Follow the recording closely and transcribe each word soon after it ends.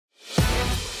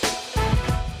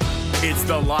It's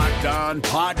the Locked On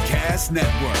Podcast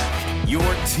Network, your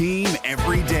team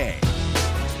every day.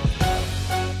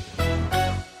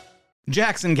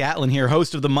 Jackson Gatlin here,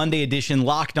 host of the Monday edition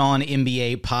Locked On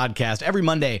NBA podcast. Every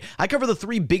Monday, I cover the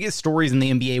three biggest stories in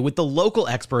the NBA with the local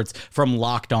experts from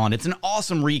Locked On. It's an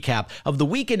awesome recap of the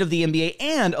weekend of the NBA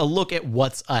and a look at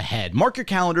what's ahead. Mark your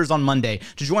calendars on Monday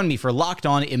to join me for Locked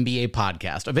On NBA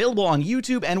podcast, available on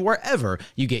YouTube and wherever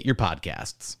you get your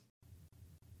podcasts.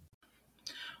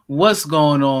 What's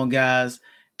going on, guys?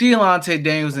 Delonte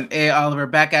Daniels and Ed Oliver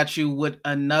back at you with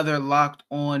another Locked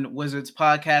On Wizards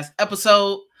podcast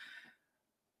episode.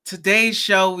 Today's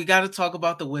show, we got to talk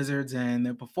about the Wizards and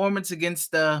their performance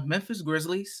against the Memphis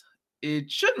Grizzlies. It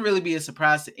shouldn't really be a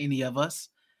surprise to any of us.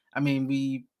 I mean,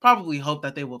 we probably hoped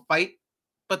that they would fight,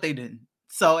 but they didn't.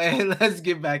 So let's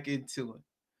get back into it.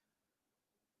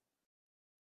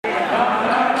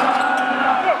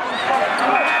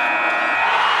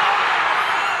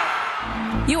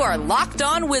 You are Locked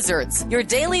On Wizards, your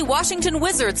daily Washington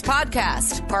Wizards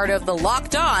podcast, part of the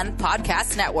Locked On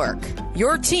Podcast Network.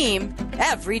 Your team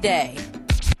every day.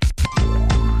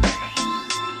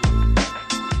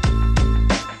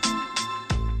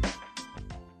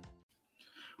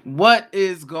 What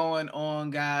is going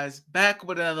on, guys? Back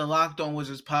with another Locked On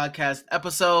Wizards podcast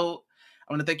episode.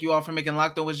 I want to thank you all for making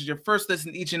Locked On Wizards your first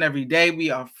listen each and every day. We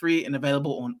are free and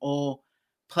available on all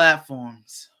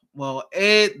platforms. Well,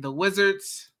 Ed, the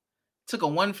Wizards took a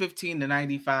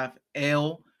 115-95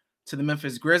 L to the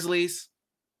Memphis Grizzlies.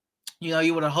 You know,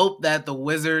 you would have hoped that the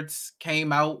Wizards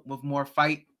came out with more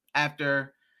fight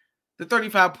after the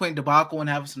 35-point debacle and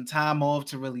have some time off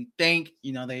to really think.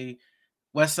 You know,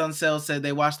 Wes Unseld said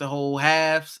they watched the whole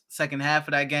second half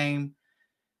of that game.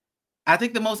 I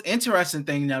think the most interesting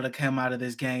thing, to come out of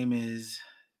this game is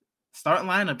starting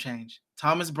lineup change.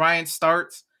 Thomas Bryant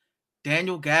starts.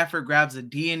 Daniel Gafford grabs a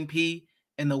DNP,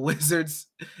 and the Wizards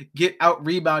get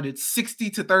out-rebounded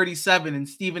 60-37, and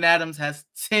Steven Adams has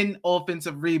 10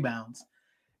 offensive rebounds.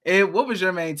 Ed, what was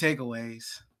your main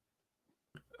takeaways?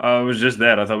 It was just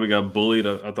that. I thought we got bullied.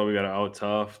 I thought we got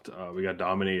out-toughed. We got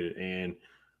dominated. And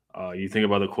you think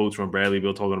about the quotes from Bradley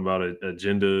Beal talking about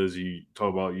agendas. You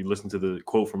listen to the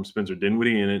quote from Spencer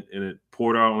Dinwiddie, and it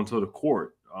poured out onto the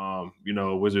court.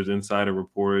 Wizards Insider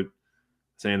reported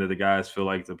saying that the guys feel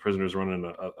like the prisoners running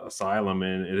an asylum,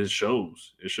 and it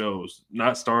shows. It shows.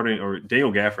 Not starting or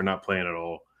Daniel Gafford not playing at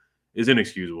all is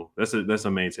inexcusable. That's a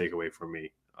main takeaway for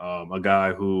me. A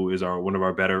guy who is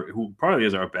who probably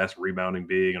is our best rebounding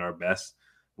big and our best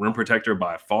rim protector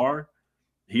by far.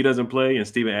 He doesn't play, and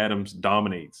Steven Adams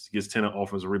dominates. Gets 10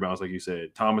 offensive rebounds, like you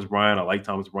said. Thomas Bryant, I like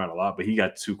Thomas Bryant a lot, but he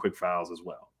got 2 quick fouls as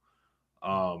well.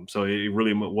 So it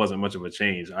really wasn't much of a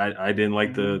change. I didn't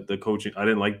like the coaching. I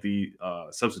didn't like the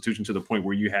substitution to the point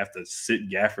where you have to sit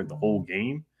Gafford the whole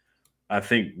game. I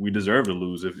think we deserve to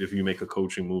lose if you make a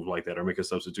coaching move like that or make a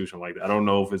substitution like that. I don't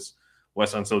know if it's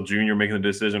Wes Unseld Jr. making the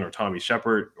decision or Tommy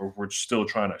Shepard, or if we're still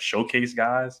trying to showcase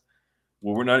guys.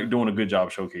 Well, we're not doing a good job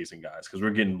showcasing guys because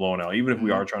we're getting blown out. Even if we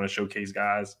are trying to showcase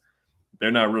guys, they're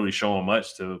not really showing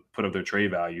much to put up their trade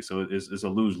value. So it's a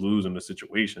lose-lose in the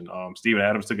situation. Steven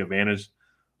Adams took advantage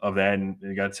of that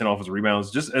and got 10 offensive rebounds.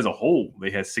 Just as a whole,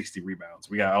 they had 60 rebounds.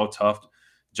 We got out-toughed.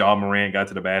 Ja Morant got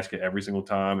to the basket every single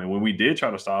time. And when we did try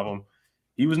to stop him,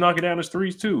 he was knocking down his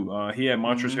threes too. He had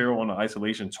Montrezl Harrell on the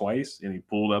isolation twice, and he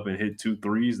pulled up and hit 2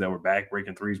 threes that were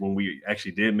back-breaking threes when we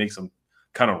actually did make some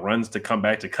kind of runs to come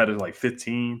back to cut it like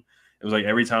 15. It was like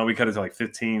every time we cut it to like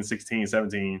 15, 16,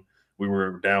 17, we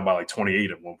were down by like 28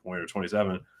 at one point or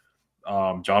 27.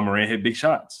 Ja Morant hit big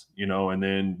shots, and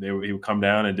then he would come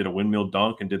down and did a windmill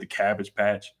dunk and did the cabbage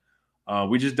patch.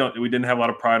 We didn't have a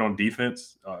lot of pride on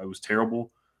defense. It was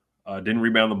terrible. Didn't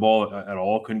rebound the ball at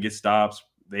all. Couldn't get stops.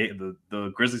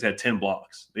 The Grizzlies had 10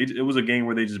 blocks. It was a game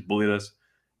where they just bullied us.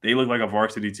 They look like a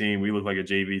varsity team. We look like a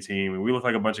JV team, and we look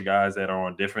like a bunch of guys that are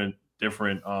on different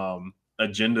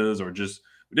agendas, or just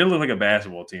we didn't look like a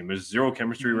basketball team. There's zero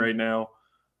chemistry right now.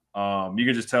 You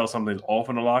can just tell something's off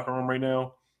in the locker room right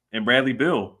now. And Bradley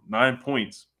Beal, 9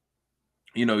 points.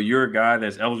 You're a guy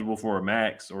that's eligible for a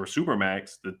max or super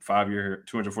max, the 5-year,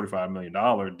 $245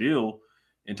 million deal,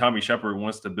 and Tommy Shepard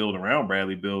wants to build around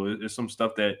Bradley Beal. It's some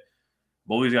stuff that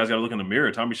both these guys got to look in the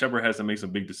mirror. Tommy Shepard has to make some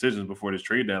big decisions before this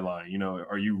trade deadline.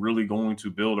 Are you really going to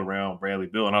build around Bradley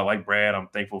Beal? And I like Brad. I'm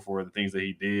thankful for the things that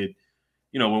he did.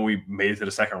 When we made it to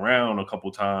the second round a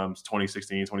couple times,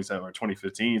 2016, 2017, or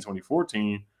 2015,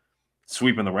 2014,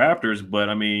 sweeping the Raptors. But,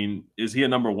 is he a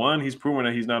number one? He's proven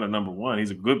that he's not a number one.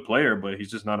 He's a good player, but he's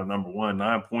just not a number one.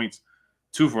 9 points,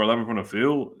 2 for 11 from the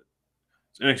field.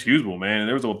 It's inexcusable, man. And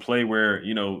there was a play where,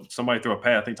 somebody threw a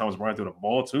pass. I think Thomas Bryant threw the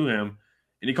ball to him,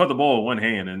 and he caught the ball with one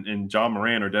hand, and John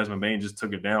Moran or Desmond Bain just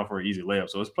took it down for an easy layup.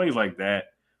 So it's plays like that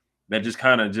just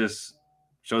kind of just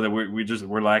show that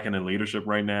we're lacking in leadership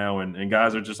right now, and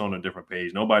guys are just on a different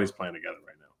page. Nobody's playing together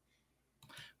right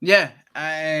now. Yeah,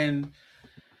 and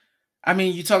I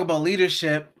mean, you talk about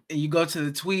leadership, and you go to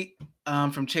the tweet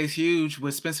from Chase Hughes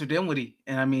with Spencer Dinwiddie,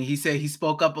 and I mean, he said he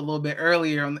spoke up a little bit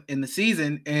earlier in the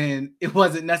season, and it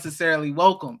wasn't necessarily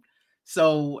welcome.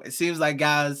 So it seems like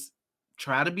guys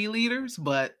try to be leaders,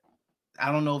 but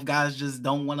I don't know if guys just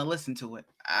don't want to listen to it.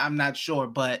 I'm not sure,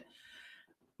 but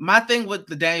my thing with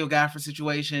the Daniel Gafford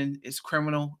situation is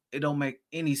criminal. It don't make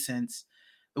any sense.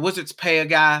 The Wizards pay a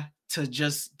guy to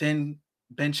just then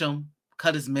bench him,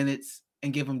 cut his minutes,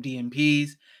 and give him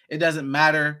DMPs. It doesn't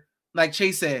matter. Like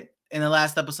Chase said in the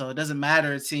last episode, it doesn't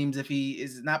matter, it seems, if he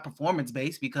is not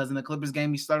performance-based, because in the Clippers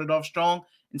game, he started off strong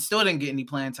and still didn't get any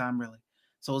playing time, really.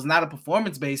 So it's not a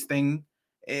performance-based thing.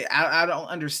 I don't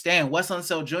understand. Wes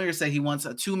Unseld Jr. said he wants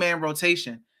a two-man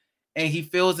rotation, and he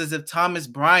feels as if Thomas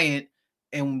Bryant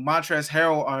and Montrezl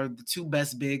Harrell are the two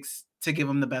best bigs to give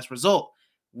him the best result.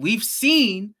 We've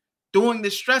seen during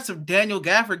the stretch of Daniel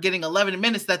Gafford getting 11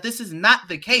 minutes that this is not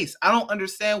the case. I don't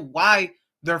understand why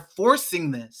they're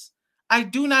forcing this. I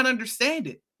do not understand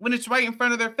it when it's right in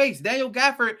front of their face. Daniel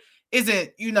Gafford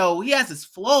isn't, he has his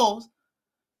flaws,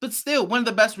 but still one of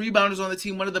the best rebounders on the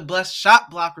team, one of the best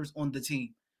shot blockers on the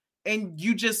team. And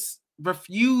you just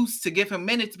refuse to give him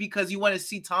minutes because you want to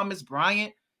see Thomas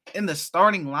Bryant in the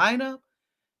starting lineup?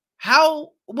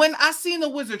 When I seen the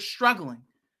Wizards struggling,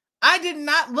 I did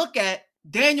not look at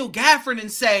Daniel Gafford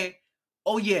and say,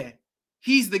 oh yeah,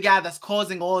 he's the guy that's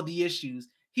causing all the issues.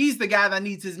 He's the guy that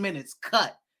needs his minutes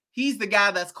cut. He's the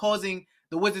guy that's causing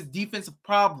the Wizards defensive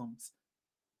problems.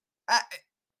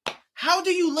 How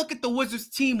do you look at the Wizards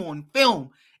team on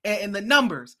film and the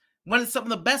numbers when some of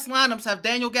the best lineups have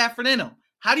Daniel Gafford in them?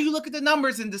 How do you look at the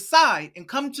numbers and decide and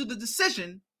come to the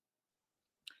decision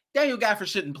Daniel Gafford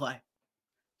shouldn't play?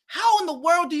 How in the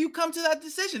world do you come to that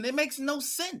decision? It makes no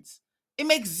sense. It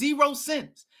makes zero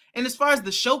sense. And as far as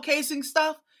the showcasing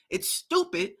stuff, it's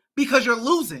stupid because you're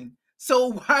losing.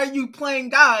 So why are you playing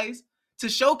guys to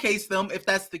showcase them if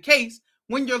that's the case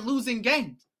when you're losing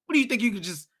games? What do you think, you could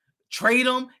just trade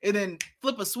them and then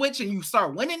flip a switch and you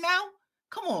start winning now?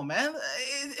 Come on, man.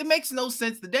 It makes no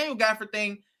sense. The Daniel Gafford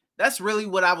thing, that's really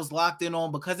what I was locked in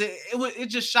on, because it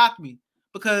just shocked me,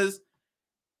 because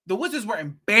the Wizards were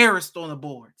embarrassed on the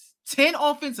boards. 10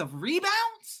 offensive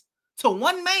rebounds to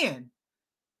one man.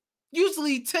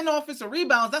 Usually 10 offensive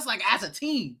rebounds, that's like as a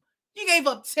team. You gave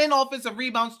up 10 offensive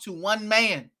rebounds to one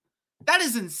man. That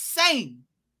is insane.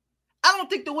 I don't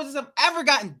think the Wizards have ever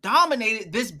gotten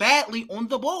dominated this badly on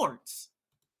the boards.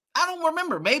 I don't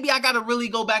remember. Maybe I got to really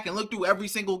go back and look through every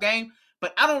single game,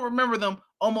 but I don't remember them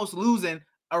almost losing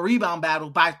a rebound battle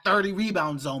by 30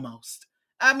 rebounds almost.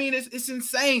 I mean, it's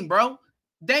insane, bro.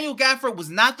 Daniel Gafford was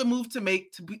not the move to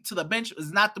make. To the bench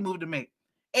was not the move to make.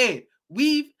 Ed,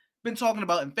 we've been talking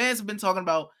about, and fans have been talking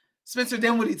about, Spencer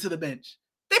Dinwiddie to the bench.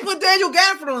 They put Daniel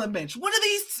Gafford on the bench. What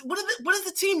is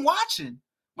the team watching?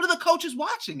 What are the coaches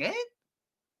watching, Ed?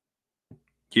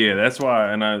 Yeah, that's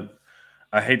why, and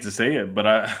I hate to say it, but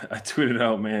I tweeted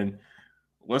out, man,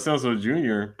 Wes Unseld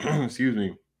Jr., excuse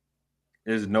me,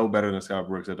 is no better than Scott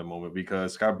Brooks at the moment,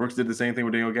 because Scott Brooks did the same thing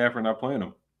with Daniel Gafford not playing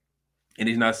him. And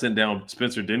he's not sitting down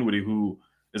Spencer Dinwiddie, who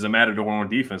is a matador on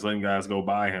defense, letting guys go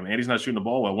by him. And he's not shooting the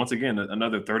ball well. Once again,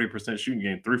 another 30% shooting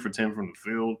game, 3 for 10 from the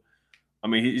field. I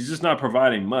mean, he's just not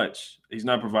providing much. He's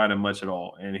not providing much at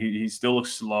all. And he still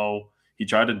looks slow. He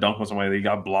tried to dunk on somebody. He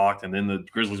got blocked. And then the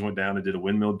Grizzlies went down and did a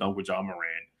windmill dunk with John Moran.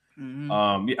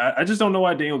 Mm-hmm. I just don't know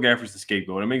why Daniel Gafford's the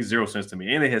scapegoat. It makes zero sense to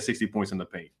me. And they had 60 points in the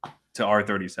paint to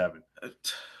R37.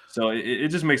 So it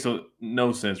just makes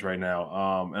no sense right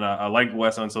now. And I like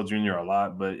Wes Unseld Jr. a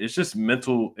lot, but it's just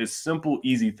mental. It's simple,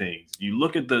 easy things. You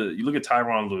look at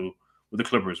Tyronn Lue with the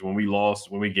Clippers when we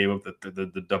gave up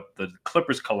the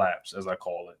Clippers collapse, as I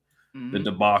call it, the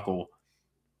debacle.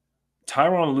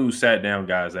 Tyronn Lue sat down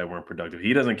guys that weren't productive.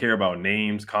 He doesn't care about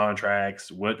names,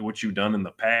 contracts, what you've done in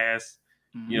the past.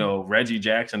 Mm-hmm. Reggie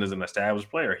Jackson is an established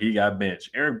player. He got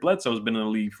benched. Eric Bledsoe's been in the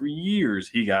league for years.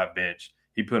 He got benched.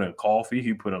 He put in Coffey.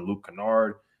 He put in Luke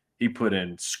Kennard. He put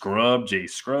in Jay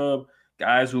Scrub,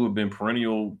 guys who have been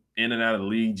perennial in and out of the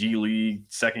league, G League,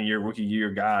 second year, rookie year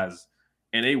guys.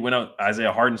 And they went out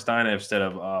Isaiah Hartenstein instead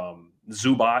of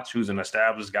Zubac, who's an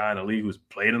established guy in the league who's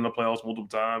played in the playoffs multiple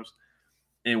times.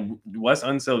 And Wes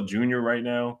Unseld Jr. right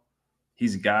now,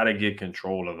 he's got to get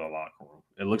control of the locker room.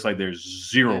 It looks like there's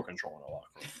zero control in the locker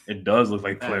room. It does look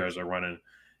like players are running.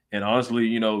 And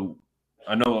honestly,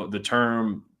 I know the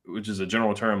term, which is a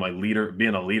general term, like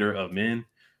being a leader of men,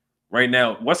 right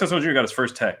now, Wes Unseld Jr. got his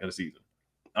first tech of the season.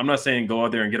 I'm not saying go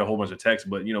out there and get a whole bunch of techs,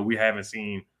 but, we haven't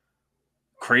seen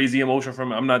crazy emotion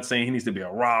from him. I'm not saying he needs to be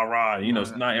a rah-rah.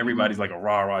 Not everybody's like a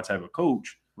rah-rah type of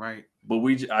coach. Right. But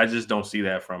I just don't see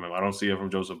that from him. I don't see it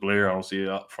from Joseph Blair. I don't see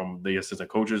it from the assistant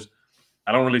coaches.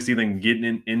 I don't really see them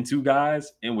getting into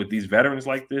guys. And with these veterans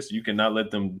like this, you cannot let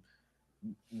them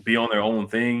be on their own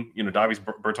thing. Davies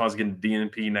Bertans getting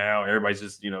DNP now. Everybody's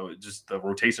just, just the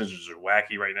rotations are just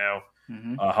wacky right now.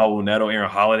 Raul Neto, Aaron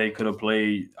Holiday could have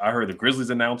played. I heard the Grizzlies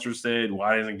announcer said,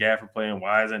 why isn't Gafford playing?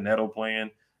 Why isn't Neto playing?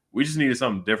 We just needed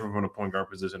something different from the point guard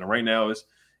position. And right now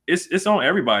it's on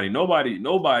everybody.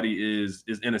 Nobody is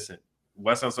innocent.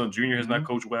 Wes Unseld Jr. has not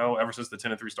coached well ever since the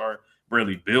 10-3 start.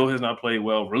 Bradley Beal has not played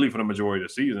well really for the majority of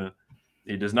the season.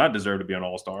 He does not deserve to be an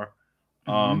all-star.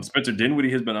 Spencer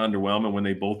Dinwiddie has been underwhelming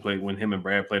when him and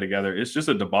Brad play together. It's just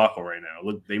a debacle right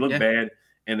now. They look bad,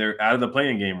 and they're out of the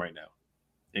playing game right now.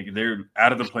 They're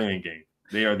out of the playing game.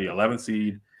 They are the 11th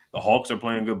seed. The Hawks are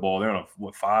playing good ball. They're on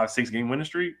a 5-6 game winning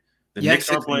streak. The Knicks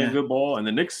are playing good ball, and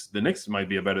the Knicks might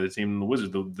be a better team than the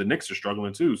Wizards. The Knicks are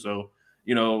struggling too. So,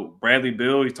 Bradley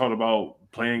Beal, he talked about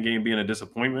playing game being a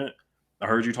disappointment. I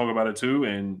heard you talk about it too,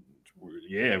 and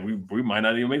we might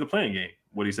not even make the playing game.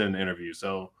 What he said in the interview.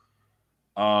 So,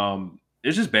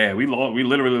 it's just bad. We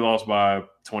literally lost by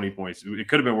 20 points. It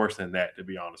could have been worse than that, to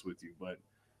be honest with you. But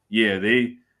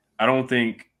I don't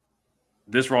think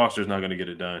this roster is not going to get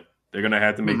it done. They're going to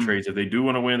have to make trades. If they do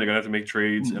want to win, they're going to have to make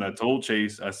trades. And I told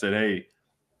Chase, I said, hey,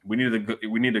 we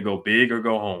need to go big or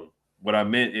go home. What I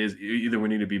meant is either we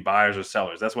need to be buyers or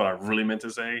sellers. That's what I really meant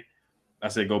to say. I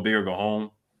said go big or go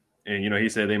home. And, he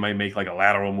said they might make like a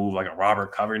lateral move, like a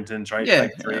Robert Covington type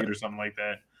trade or something like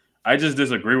that. I just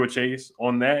disagree with Chase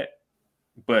on that.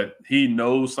 But he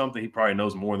knows something. He probably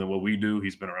knows more than what we do.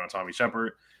 He's been around Tommy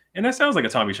Shepard. And that sounds like a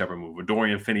Tommy Shepard move, a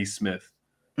Dorian Finney-Smith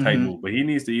type move. But he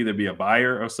needs to either be a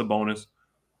buyer of Sabonis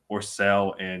or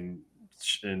sell. And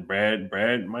Brad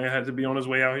might have to be on his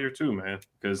way out here too, man,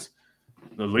 because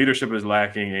the leadership is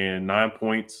lacking. And 9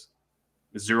 points,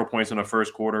 0 points in the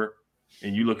first quarter.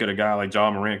 And you look at a guy like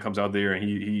John Morant comes out there and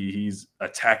he's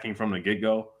attacking from the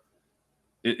get-go.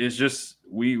 It's just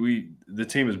the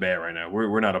team is bad right now.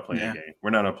 We're not a playing game. We're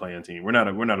not a playing team. We're not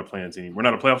a playing team. We're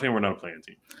not a playoff team. We're not a playing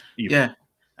team either. Yeah.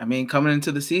 I mean, coming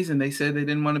into the season, they said they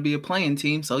didn't want to be a playing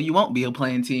team, so you won't be a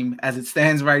playing team as it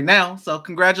stands right now. So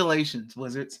congratulations,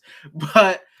 Wizards.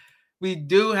 But we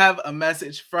do have a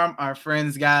message from our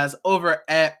friends, guys, over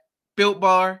at Built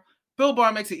Bar. Built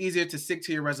Bar makes it easier to stick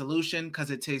to your resolution because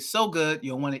it tastes so good,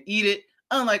 you'll want to eat it.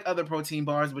 Unlike other protein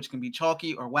bars, which can be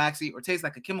chalky or waxy or taste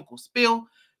like a chemical spill,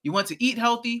 you want to eat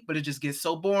healthy, but it just gets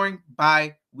so boring.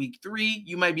 By week 3,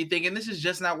 you might be thinking, this is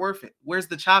just not worth it. Where's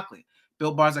the chocolate?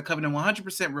 Built Bars are covered in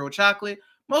 100% real chocolate.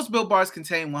 Most Built Bars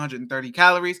contain 130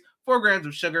 calories, 4 grams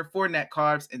of sugar, 4 net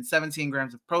carbs, and 17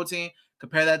 grams of protein.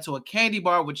 Compare that to a candy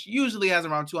bar, which usually has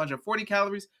around 240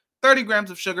 calories, 30 grams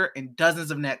of sugar, and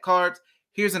dozens of net carbs.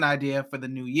 Here's an idea for the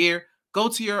new year. Go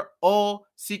to your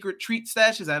all-secret treat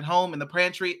stashes at home, in the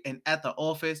pantry, and at the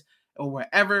office, or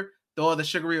wherever. Throw all the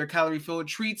sugary or calorie-filled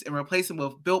treats and replace them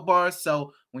with Built Bars.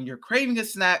 So when you're craving a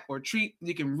snack or treat,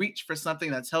 you can reach for something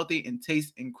that's healthy and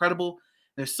tastes incredible.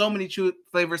 There's so many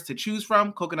flavors to choose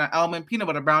from: coconut almond, peanut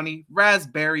butter brownie,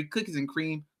 raspberry, cookies and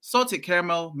cream, salted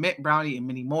caramel, mint brownie, and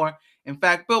many more. In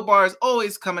fact, Built Bar is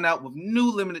always coming out with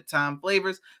new limited time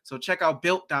flavors. So check out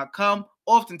Built.com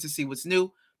often to see what's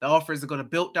new. The offer is to go to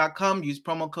Built.com, use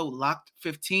promo code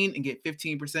LOCKED15 and get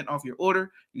 15% off your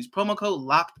order. Use promo code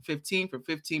LOCKED15 for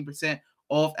 15%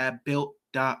 off at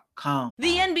Built.com.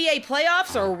 The NBA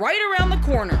playoffs are right around the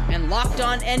corner, and Locked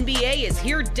On NBA is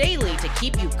here daily to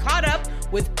keep you caught up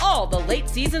with all the late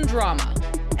season drama.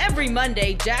 Every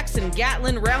Monday, Jackson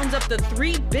Gatlin rounds up the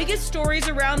 3 biggest stories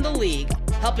around the league,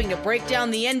 helping to break down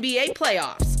the NBA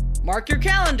playoffs. Mark your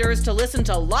calendars to listen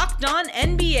to Locked On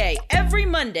NBA every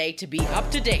Monday to be up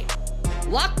to date.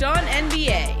 Locked On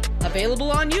NBA,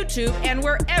 available on YouTube and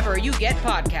wherever you get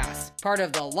podcasts. Part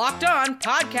of the Locked On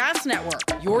Podcast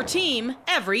Network, your team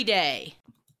every day.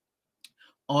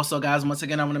 Also, guys, once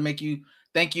again, I want to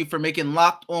thank you for making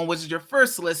Locked On Wizards your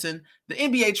first listen. The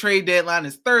NBA trade deadline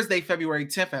is Thursday, February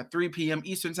 10th at 3 p.m.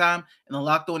 Eastern Time, and the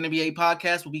Locked On NBA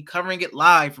podcast will be covering it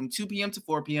live from 2 p.m. to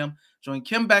 4 p.m. Join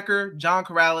Kim Becker, John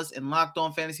Corrales, and Locked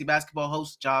On Fantasy Basketball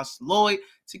host Josh Lloyd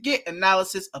to get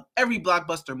analysis of every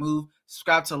blockbuster move.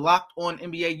 Subscribe to Locked On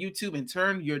NBA YouTube and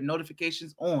turn your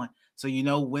notifications on so you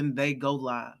know when they go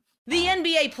live. The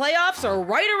NBA playoffs are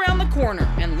right around the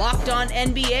corner, and Locked On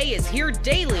NBA is here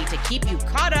daily to keep you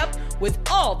caught up with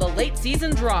all the late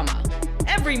season drama.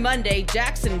 Every Monday,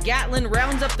 Jackson Gatlin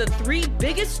rounds up the 3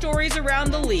 biggest stories around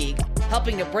the league,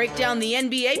 helping to break down the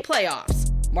NBA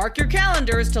playoffs. Mark your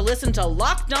calendars to listen to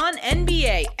Locked On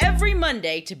NBA every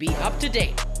Monday to be up to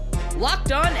date.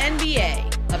 Locked On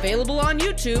NBA, available on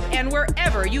YouTube and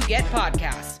wherever you get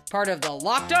podcasts. Part of the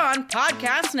Locked On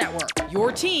Podcast Network,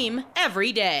 your team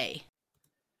every day.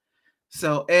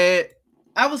 So, Ed,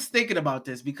 I was thinking about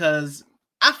this because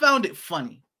I found it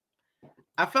funny.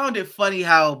 I found it funny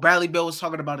how Bradley Beal was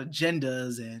talking about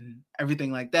agendas and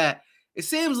everything like that. It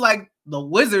seems like the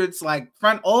Wizards, like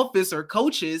front office or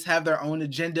coaches, have their own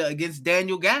agenda against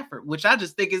Daniel Gafford, which I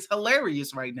just think is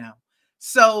hilarious right now.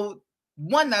 So,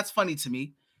 one, that's funny to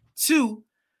me. Two,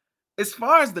 as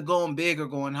far as the going big or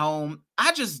going home,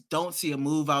 I just don't see a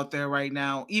move out there right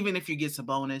now, even if you get a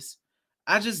bonus.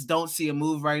 I just don't see a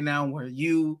move right now where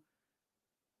you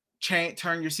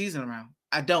turn your season around.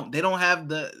 I don't. They don't have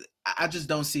I just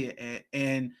don't see it.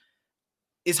 And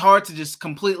it's hard to just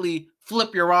completely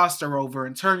flip your roster over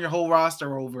and turn your whole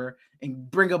roster over and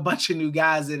bring a bunch of new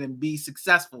guys in and be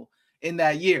successful in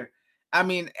that year. I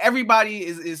mean, everybody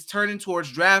is turning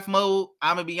towards draft mode.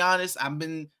 I'm going to be honest. I've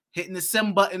been hitting the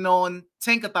sim button on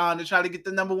Tankathon to try to get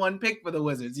the number one pick for the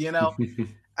Wizards, you know?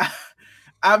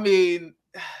 I mean...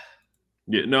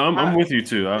 Yeah, no, I'm with you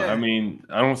too. I mean,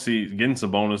 I don't see getting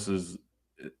some bonuses.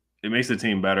 It makes the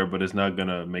team better, but it's not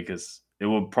gonna make us. It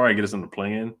will probably get us in the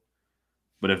play-in.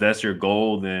 But if that's your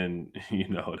goal, then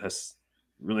that's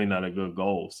really not a good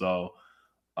goal. So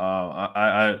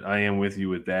I am with you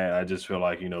with that. I just feel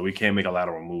like we can't make a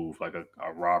lateral move like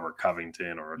a Robert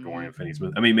Covington or a Dorian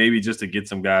Finney-Smith. I mean, maybe just to get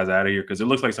some guys out of here because it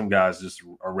looks like some guys just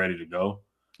are ready to go.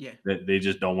 Yeah, that they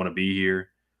just don't want to be here.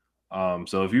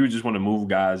 So if you just want to move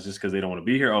guys just because they don't want to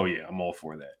be here, oh yeah, I'm all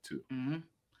for that too. Mm-hmm.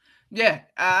 Yeah,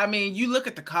 I mean, you look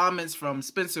at the comments from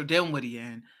Spencer Dinwiddie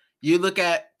and you look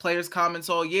at players' comments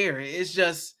all year. It's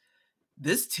just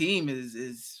this team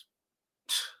is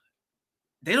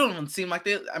they don't even seem like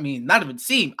not even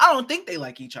seem. I don't think they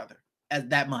like each other as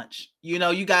that much. I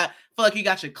feel like you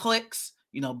got your cliques.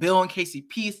 Bill and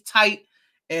KCP is tight,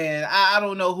 and I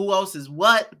don't know who else is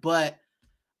what, but.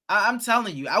 I'm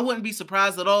telling you, I wouldn't be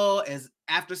surprised at all as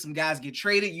after some guys get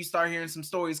traded, you start hearing some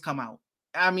stories come out.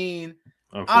 I mean,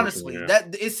 honestly,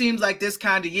 that it seems like this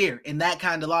kind of year in that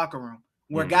kind of locker room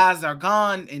where guys are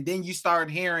gone and then you start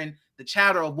hearing the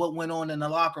chatter of what went on in the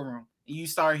locker room. And you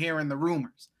start hearing the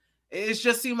rumors. It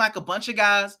just seemed like a bunch of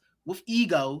guys with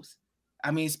egos.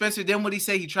 I mean, Spencer Dinwiddie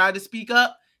said he tried to speak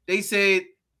up. They said,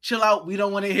 chill out. We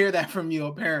don't want to hear that from you,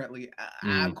 apparently.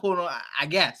 I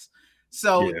guess.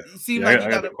 So it seems like I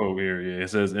got the quote here. Yeah, it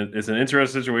says it's an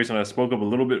interesting situation. I spoke up a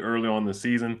little bit early on in the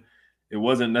season. It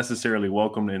wasn't necessarily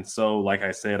welcomed, and so, like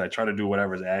I said, I try to do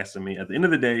whatever's asked of me. At the end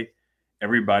of the day,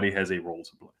 everybody has a role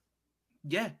to play.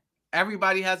 Yeah,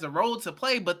 everybody has a role to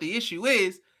play, but the issue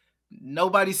is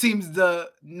nobody seems to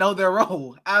know their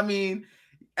role. I mean,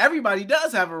 everybody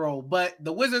does have a role, but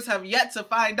the Wizards have yet to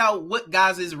find out what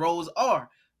guys' roles are.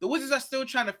 The Wizards are still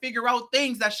trying to figure out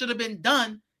things that should have been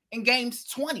done in games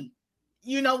 20.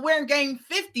 We're in game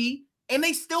 50 and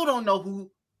they still don't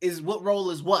know what role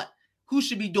is what, who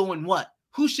should be doing what,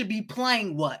 who should be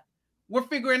playing what. We're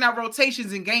figuring out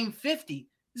rotations in game 50.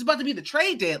 It's about to be the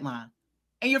trade deadline.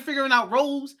 And you're figuring out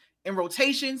roles and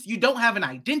rotations. You don't have an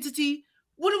identity.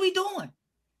 What are we doing?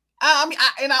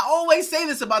 I always say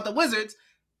this about the Wizards.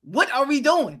 What are we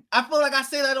doing? I feel like I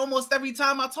say that almost every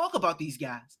time I talk about these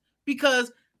guys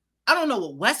because I don't know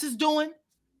what Wes is doing.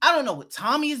 I don't know what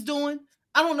Tommy is doing.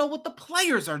 I don't know what the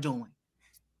players are doing.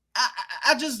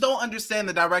 I just don't understand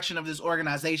the direction of this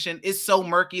organization. It's so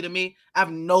murky to me. I have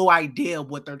no idea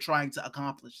what they're trying to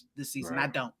accomplish this season. Right. I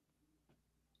don't.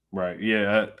 Right.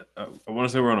 Yeah. I want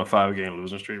to say we're on a 5-game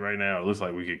losing streak right now. It looks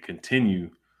like we could continue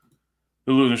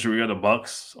the losing streak. We got the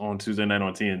Bucks on Tuesday night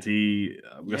on TNT.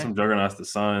 We got some juggernauts, the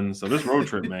Suns. So this road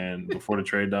trip, man, before the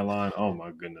trade deadline, oh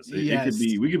my goodness.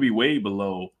 We could be way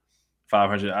below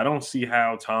 500. I don't see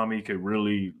how Tommy could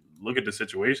really look at the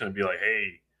situation and be like,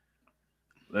 hey,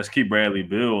 let's keep Bradley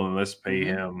Beal and let's pay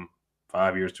him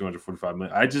 5 years, $245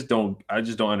 million. I just don't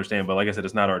understand. But like I said,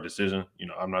 it's not our decision.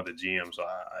 I'm not the GM, so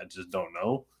I just don't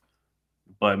know.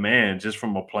 But man, just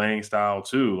from a playing style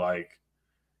too, like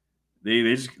they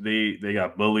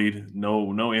got bullied.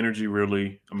 No energy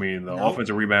really. I mean, the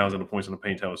offensive rebounds and the points in the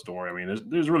paint tell a story. I mean,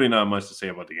 there's really not much to say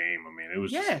about the game. I mean, it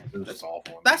was just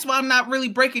awful. That's why I'm not really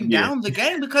breaking down the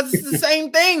game because it's the same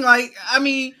thing. Like, I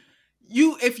mean,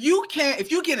 if you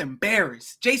get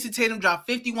embarrassed, Jason Tatum dropped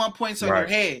 51 points on your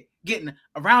head, getting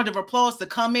a round of applause to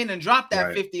come in and drop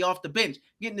that 50 off the bench,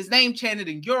 getting his name chanted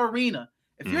in your arena.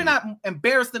 If you're not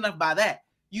embarrassed enough by that,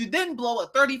 you then blow a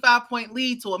 35-point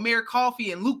lead to Amir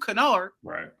Coffey and Luke Kennard.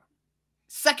 Right.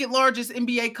 Second largest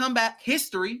NBA comeback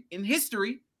in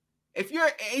history.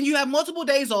 and you have multiple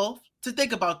days off to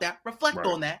think about that, reflect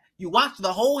on that. You watch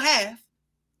the whole half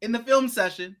in the film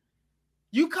session.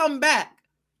 You come back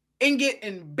and get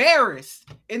embarrassed.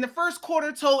 In the first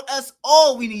quarter told us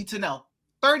all we need to know.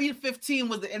 30-15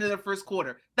 was the end of the first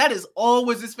quarter. That is all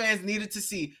Wizards fans needed to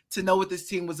see to know what this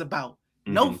team was about.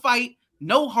 No fight,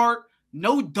 no heart,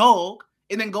 no dog,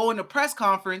 and then go in the press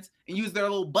conference and use their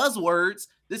little buzzwords.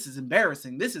 This is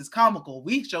embarrassing. This is comical.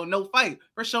 We show no fight.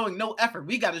 We're showing no effort.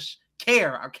 We got to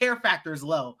care. Our care factor is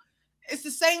low. It's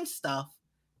the same stuff.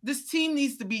 This team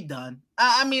needs to be done.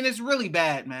 I mean, it's really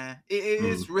bad, man.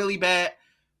 It's really bad.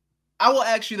 I will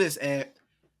ask you this, Ed.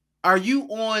 Are you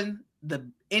on the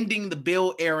ending the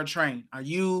Bill era train? Are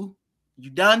you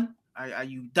done? Are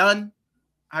you done?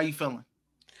 How are you feeling?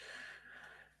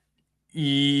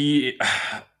 Yeah.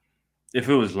 If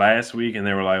it was last week and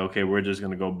they were like, okay, we're just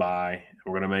going to go buy,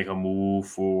 we're going to make a move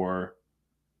for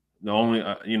the only,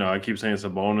 I keep saying it's a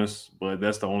bonus, but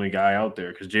that's the only guy out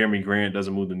there because Jeremy Grant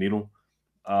doesn't move the needle.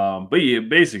 But yeah,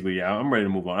 basically, I'm ready to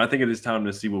move on. I think it is time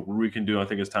to see what Rui can do. I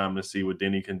think it's time to see what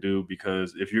Denny can do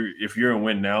because if you're in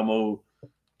win now mode,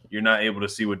 you're not able to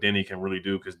see what Denny can really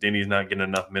do because Denny's not getting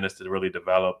enough minutes to really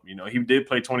develop. He did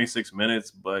play 26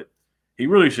 minutes, but he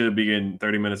really should be getting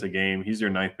 30 minutes a game. He's your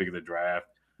 9th pick of the draft.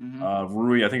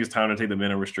 Rui, I think it's time to take the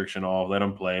minute restriction off. Let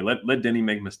him play. Let Denny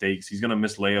make mistakes. He's gonna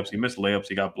miss layups. He missed layups.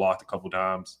 He got blocked a couple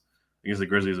times against the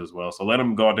Grizzlies as well. So let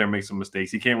him go out there and make some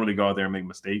mistakes. He can't really go out there and make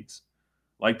mistakes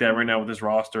like that right now with this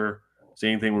roster.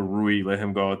 Same thing with Rui. Let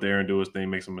him go out there and do his thing,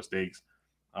 make some mistakes.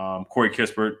 Corey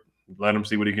Kispert, let him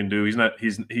see what he can do. He's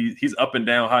up and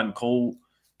down, hot and cold.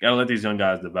 Gotta let these young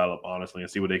guys develop, honestly, and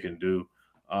see what they can do.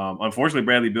 Unfortunately,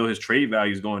 Bradley Beal, his trade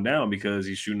value is going down because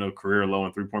he's shooting a career low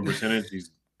in 3-point percentage.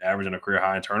 He's averaging a career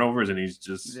high in turnovers, and he's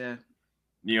just,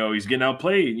 he's getting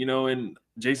outplayed, and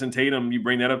Jason Tatum, you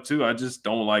bring that up too. I just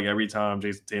don't like every time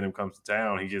Jason Tatum comes to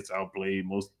town, he gets outplayed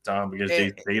most of the time against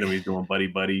Jason Tatum. He's doing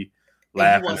buddy,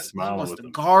 laughing and smiling. He wants to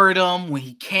guard him when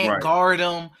he can't guard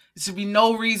him. There should be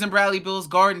no reason Bradley Beal's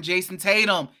guarding Jason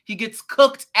Tatum. He gets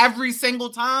cooked every single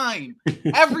time.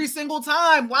 Every single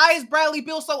time. Why is Bradley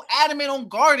Beal so adamant on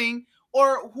guarding,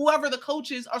 or whoever the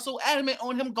coaches are so adamant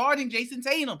on him guarding Jason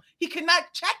Tatum? He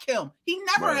cannot check him. He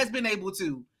never has been able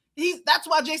to. That's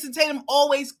why Jason Tatum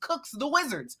always cooks the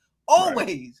Wizards.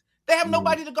 Always. They have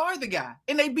nobody to guard the guy.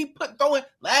 And they be throwing.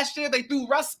 Last year they threw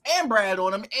Russ and Brad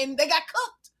on him and they got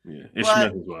cooked. Yeah, and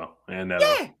Smith as well. And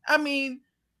I mean,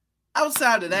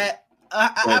 outside of that,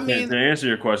 to answer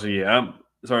your question, I'm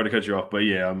sorry to cut you off, but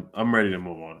I'm ready to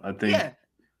move on. I think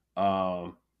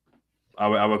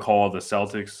I would call the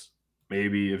Celtics.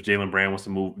 Maybe if Jaylen Brown wants to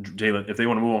move, if they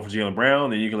want to move on for Jaylen Brown,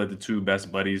 then you can let the two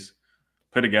best buddies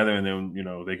put together, and then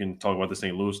they can talk about the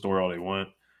St. Louis story all they want.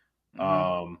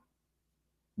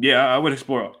 I would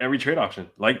explore every trade option.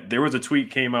 Like there was a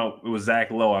tweet came out, it was Zach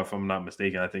Lowe, if I'm not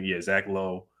mistaken. I think Zach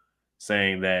Lowe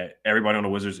saying that everybody on the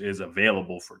Wizards is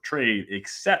available for trade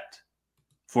except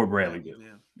for Bradley Beal,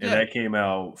 and that came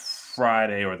out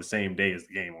Friday or the same day as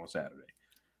the game on Saturday.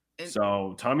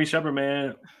 So Tommy Shepard,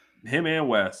 man, him and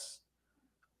Wes.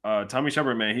 Tommy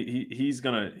Shepard, man, he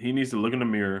needs to look in the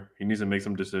mirror. He needs to make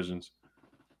some decisions.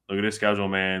 Look at his schedule,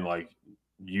 man. Like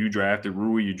you drafted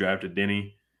Rui, you drafted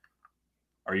Denny.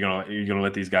 Are you gonna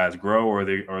let these guys grow, or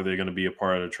are they gonna be a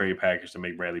part of the trade package to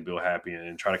make Bradley Beal happy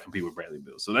and try to compete with Bradley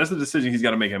Beal? So that's the decision he's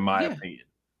got to make, in my opinion.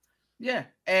 Yeah,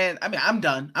 and I mean, I'm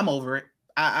done. I'm over it.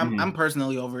 I'm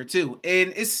personally over it too,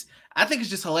 and I think it's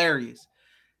just hilarious.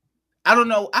 I don't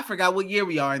know. I forgot what year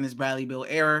we are in this Bradley Beal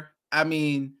era. I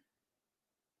mean,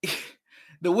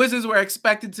 the Wizards were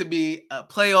expected to be a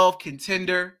playoff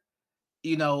contender,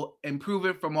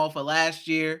 improving from off of last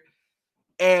year.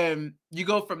 And you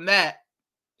go from that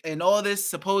and all this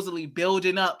supposedly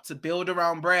building up to build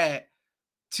around Brad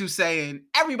to saying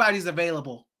everybody's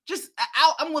available.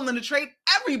 I'm willing to trade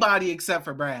everybody except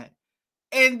for Brad.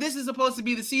 And this is supposed to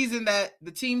be the season that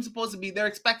the team's supposed to be, they're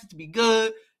expected to be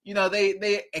good.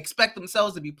 They expect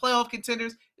themselves to be playoff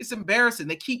contenders. It's embarrassing.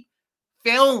 They keep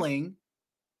failing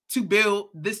to build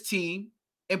this team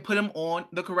and put them on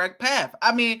the correct path.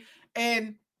 I mean,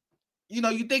 and,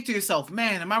 you think to yourself,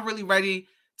 man, am I really ready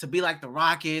to be like the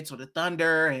Rockets or the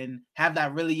Thunder and have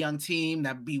that really young team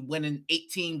that be winning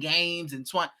 18 games and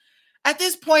 20? At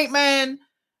this point, man,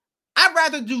 I'd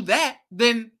rather do that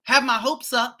than have my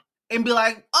hopes up and be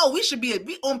like, oh, we should be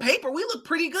on paper. We look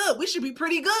pretty good. We should be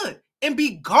pretty good and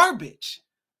be garbage.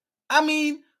 I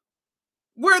mean,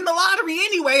 we're in the lottery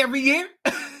anyway every year.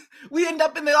 We end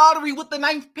up in the lottery with the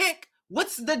 9th pick.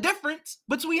 What's the difference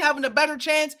between having a better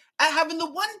chance at having the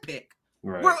 1 pick?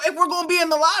 Right. If we're going to be in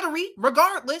the lottery,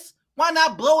 regardless, why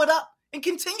not blow it up and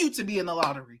continue to be in the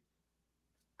lottery?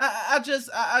 I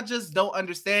just don't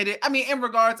understand it. I mean, in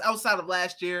regards outside of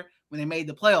last year when they made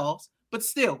the playoffs, but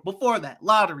still before that,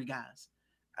 lottery guys.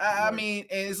 I mean,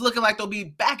 it's looking like they'll be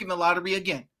back in the lottery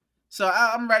again. So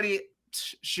I'm ready.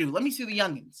 Shoot, let me see the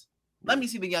youngins. Let me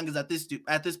see the youngins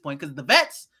at this point, because the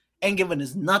vets ain't giving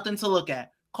us nothing to look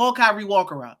at. Call Kyrie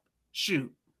Walker up.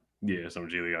 Shoot. Yeah, some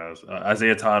G League guys.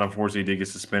 Isaiah Todd unfortunately did get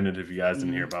suspended. If you guys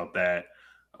didn't hear about that,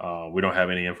 we don't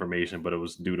have any information, but it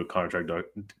was due to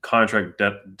contract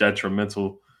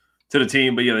detrimental to the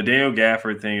team. But yeah, the Daniel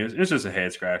Gafford thing it's just a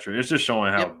head scratcher. It's just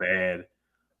showing how bad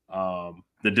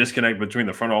the disconnect between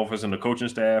the front office and the coaching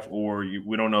staff, or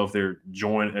we don't know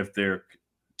if they're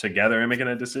together and making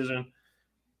that decision.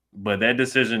 But that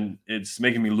decision, it's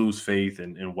making me lose faith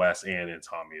in Wes and in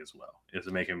Tommy as well. It's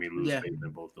making me lose faith in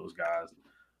both those guys.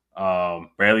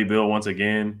 Bradley Beal, once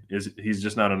again, he's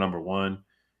just not a number one.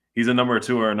 He's a number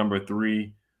two or a number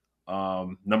three.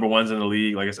 Number ones in the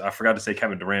league. Like I forgot to say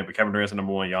Kevin Durant, but Kevin Durant's a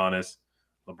number one. Giannis,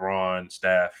 LeBron,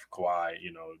 Steph, Kawhi.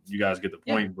 You guys get the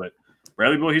point. Yeah. But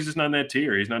Bradley Beal, he's just not in that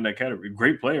tier. He's not in that category.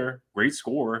 Great player, great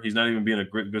scorer. He's not even being a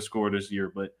good scorer this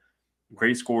year, but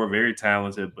great scorer, very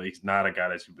talented, but he's not a guy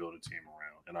that you build a team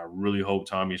around. And I really hope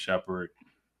Tommy Shepard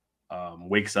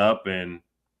wakes up and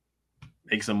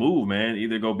makes a move, man.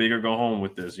 Either go big or go home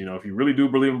with this. If you really do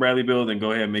believe in Bradley Beal, then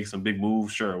go ahead and make some big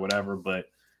moves, sure, whatever. But,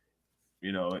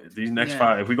 these next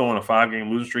 5, if we go on a 5-game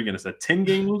losing streak and it's a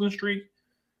 10-game losing streak,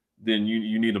 then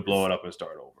you need to blow it up and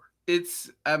start over.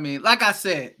 Like I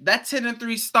said, that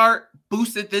 10-3 start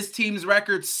boosted this team's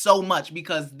record so much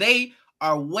because they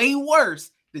are way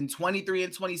worse than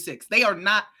 23-26. They are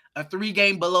not a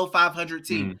 3-game below 500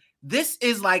 team. This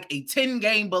is like a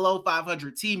 10-game below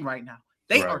 500 team right now.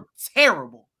 They are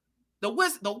terrible. The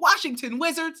Washington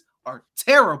Wizards are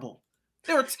terrible.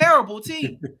 They're a terrible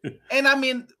team.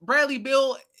 And Bradley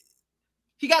Beal,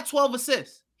 he got 12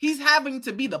 assists. He's having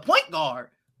to be the point guard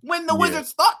when the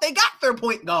Wizards thought they got their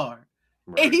point guard.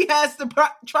 Right. And he has to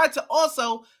try to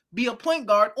also be a point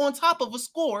guard on top of a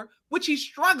scorer, which he's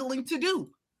struggling to do.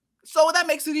 So that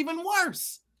makes it even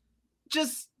worse.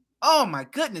 Just, oh my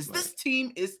goodness, this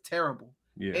team is terrible.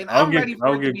 Yeah, and I'm ready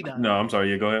for it to be done. No, I'm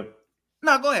sorry. Yeah, go ahead.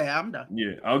 No, go ahead. I'm done.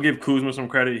 Yeah, I'll give Kuzma some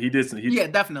credit. He definitely.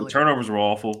 The turnovers were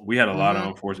awful. We had a lot of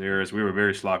unforced errors. We were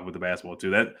very sloppy with the basketball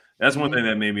too. That's one thing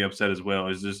that made me upset as well.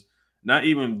 Is just not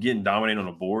even getting dominated on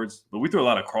the boards, but we threw a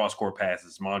lot of cross-court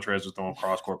passes. Montrez was throwing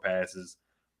cross-court passes.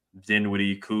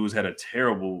 Dinwiddie, Kuz had a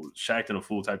terrible Shaq and a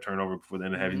full type turnover before the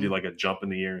end of the half. He did like a jump in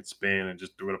the air and spin and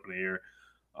just threw it up in the air.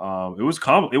 It was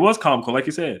comical, like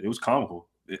you said. It was comical,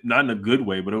 not in a good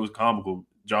way, but it was comical.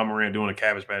 John Moran doing a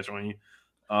cabbage patch on you.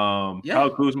 Kyle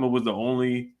Kuzma was the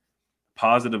only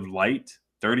positive light,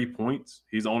 30 points.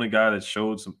 He's the only guy that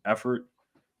showed some effort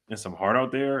and some heart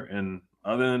out there. And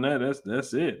other than that,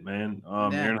 that's it, man.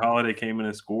 Aaron Holiday came in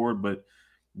and scored, but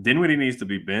Dinwiddie needs to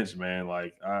be benched, man.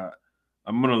 Like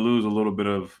I'm going to lose a little bit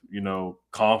of,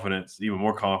 confidence, even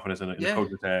more confidence in the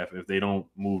coaching staff if they don't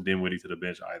move Dinwiddie to the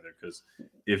bench either. Because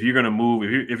if you're going to move,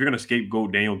 if you're going to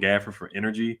scapegoat Daniel Gafford for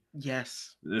energy,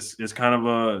 it's kind of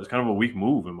a weak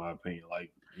move in my opinion. Like,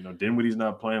 Dinwiddie's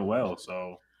not playing well,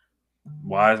 so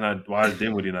why is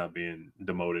Dinwiddie not being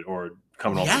demoted or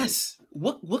coming off? Yes.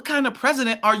 What kind of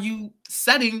precedent are you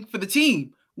setting for the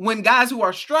team when guys who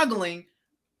are struggling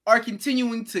are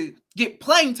continuing to get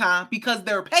playing time because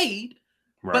they're paid?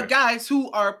 Right. But guys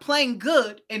who are playing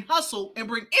good and hustle and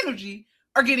bring energy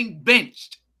are getting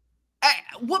benched.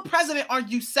 What precedent are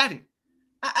you setting?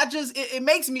 It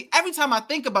makes me, every time I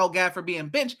think about Gafford being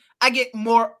benched, I get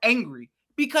more angry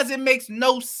because it makes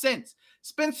no sense.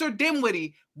 Spencer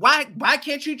Dinwiddie, why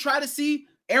can't you try to see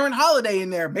Aaron Holiday in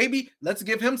there? Maybe let's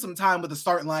give him some time with the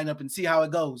starting lineup and see how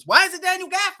it goes. Why is it Daniel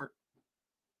Gafford?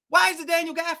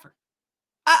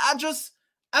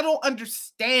 I don't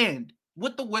understand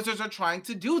what the Wizards are trying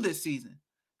to do this season.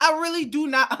 I really do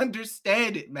not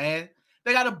understand it, man.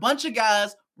 They got a bunch of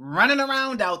guys running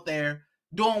around out there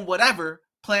doing whatever,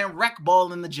 playing rec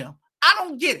ball in the gym. I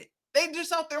don't get it. They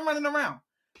just out there running around.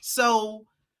 So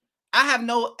I have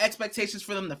no expectations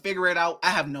for them to figure it out. I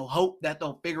have no hope that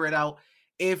they'll figure it out.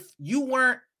 If you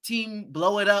weren't team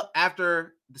blow it up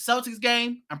after the Celtics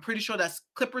game, I'm pretty sure that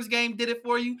Clippers game did it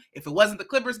for you. If it wasn't the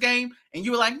Clippers game and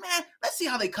you were like, man, let's see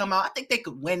how they come out. I think they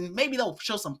could win. Maybe they'll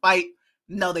show some fight.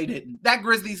 No, they didn't. That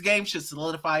Grizzlies game should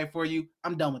solidify it for you.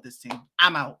 I'm done with this team.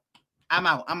 I'm out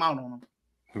on them.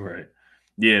 Right.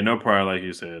 Yeah, no pride, like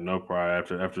you said. No pride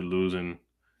after losing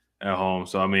at home.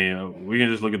 So, we can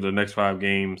just look at the next 5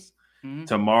 games. Mm-hmm.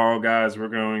 Tomorrow, guys, we're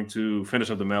going to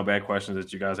finish up the mailbag questions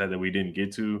that you guys had that we didn't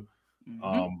get to.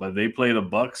 Mm-hmm. But they play the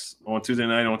Bucks on Tuesday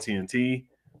night on TNT.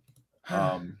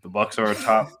 The Bucks are a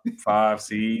top 5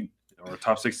 seed. or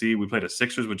top 6 seed. We played the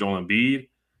Sixers with Joel Embiid.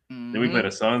 Then we played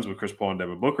the Suns with Chris Paul and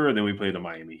Devin Booker. Then we played the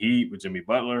Miami Heat with Jimmy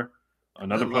Butler,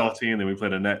 another playoff team. Then we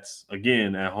played the Nets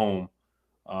again at home,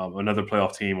 another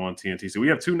playoff team on TNT. So we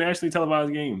have 2 nationally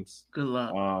televised games. Good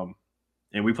luck.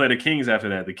 And we played the Kings after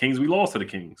that. The Kings, we lost to the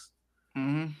Kings.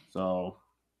 Mm-hmm. So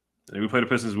and we played the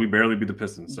Pistons. We barely beat the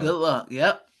Pistons. So. Good luck.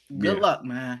 Yep. Good luck,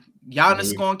 man. Giannis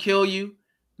is going to kill you.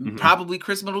 Probably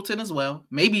Chris Middleton as well.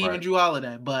 Maybe even Drew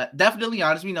Holiday. But definitely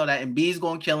Giannis. We know that. And B's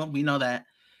going to kill him. We know that.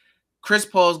 Chris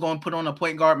Paul's going to put on a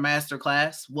point guard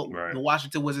masterclass. What the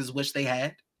Washington Wizards wish they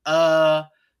had.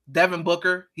 Devin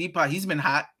Booker, he's been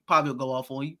hot. Probably will go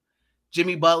off on you.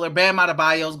 Jimmy Butler, Bam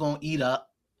Adebayo's going to eat up.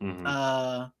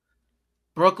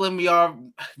 Brooklyn, we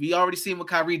already seen what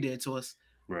Kyrie did to us.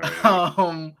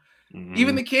 Right.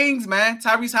 Even the Kings, man.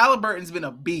 Tyrese Halliburton's been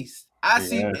a beast.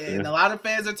 And a lot of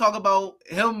fans are talking about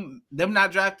them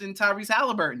not drafting Tyrese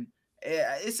Halliburton.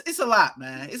 It's a lot,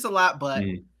 man. It's a lot, but.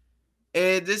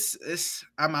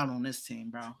 I'm out on this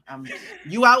team, bro.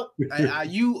 You out?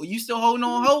 You still holding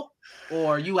on hope,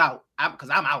 or you out? Because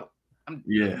I'm out.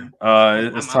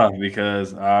 It's tough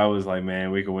because I was like,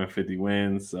 man, we could win 50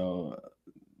 wins, so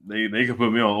they could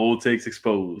put me on old takes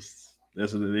exposed.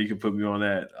 That's what they could put me on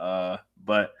that.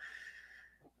 But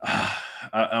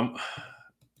I'm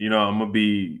gonna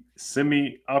be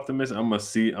semi optimistic. I'm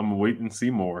gonna wait and see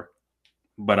more.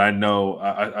 But I know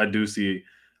I do see.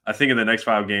 I think in the next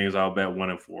 5 games, I'll bet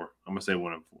 1-4. I'm gonna say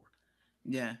 1-4.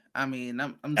 Yeah, I mean,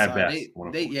 I'm sorry.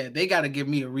 They got to give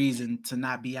me a reason to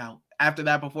not be out after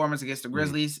that performance against the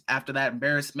Grizzlies. After that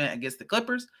embarrassment against the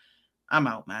Clippers, I'm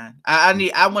out, man.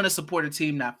 I want to support a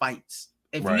team that fights.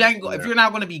 If you're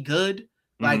not going to be good,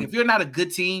 like if you're not a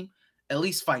good team, at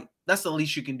least fight. That's the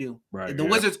least you can do. Right, the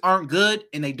Wizards aren't good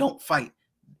and they don't fight.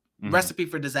 Recipe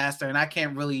for disaster, and I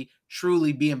can't really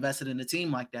truly be invested in a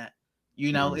team like that.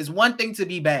 It's one thing to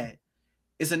be bad.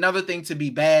 It's another thing to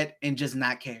be bad and just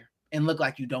not care and look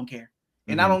like you don't care.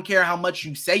 And I don't care how much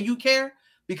you say you care,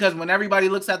 because when everybody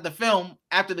looks at the film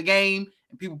after the game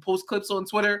and people post clips on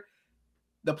Twitter,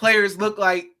 the players look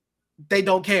like they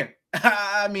don't care.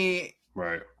 I mean,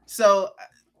 right. So,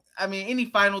 I mean, any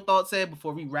final thoughts, Ed,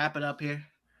 before we wrap it up here?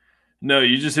 No,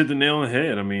 you just hit the nail on the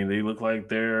head. I mean, they look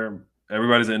like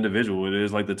everybody's an individual. It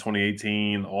is like the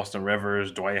 2018 Austin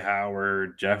Rivers, Dwight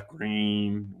Howard, Jeff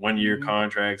Green, 1-year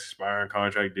contracts, expiring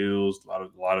contract deals. A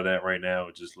lot of that right now.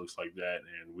 It just looks like that,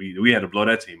 and we had to blow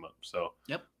that team up. So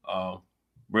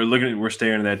we're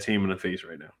staring at that team in the face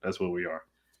right now. That's what we are.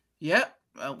 Yep,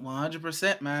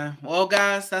 100%, man. Well,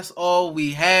 guys, that's all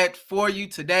we had for you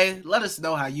today. Let us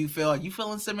know how you feel. Are you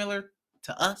feeling similar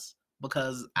to us?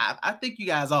 Because I think you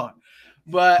guys are,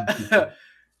 but.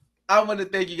 I want to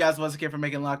thank you guys once again for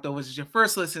making Locked On, which is your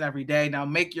first listen every day. Now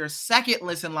make your second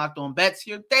listen Locked On Bets,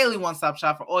 your daily one-stop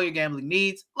shop for all your gambling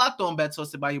needs. Locked On Bets,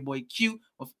 hosted by your boy Q,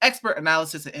 with expert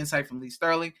analysis and insight from Lee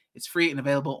Sterling. It's free and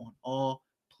available on all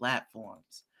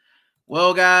platforms.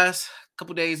 Well, guys, a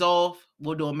couple days off.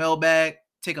 We'll do a mailbag,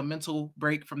 take a mental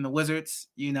break from the Wizards.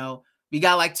 We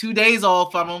got like 2 days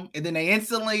off from them, and then they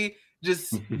instantly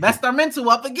just messed our mental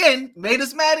up again, made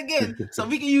us mad again, so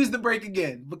we can use the break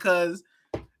again, because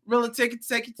really, take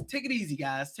it easy,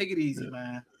 guys. Take it easy,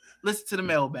 man. Listen to the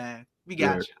mailbag. We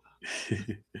got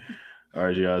you. All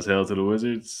right, you guys. Hail to the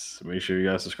Wizards. Make sure you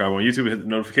guys subscribe on YouTube and hit the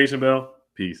notification bell.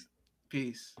 Peace.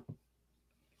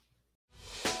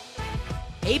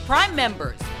 Hey, Prime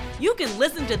members, you can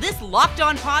listen to this Locked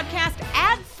On podcast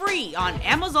ad-free on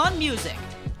Amazon Music.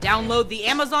 Download the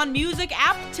Amazon Music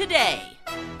app today.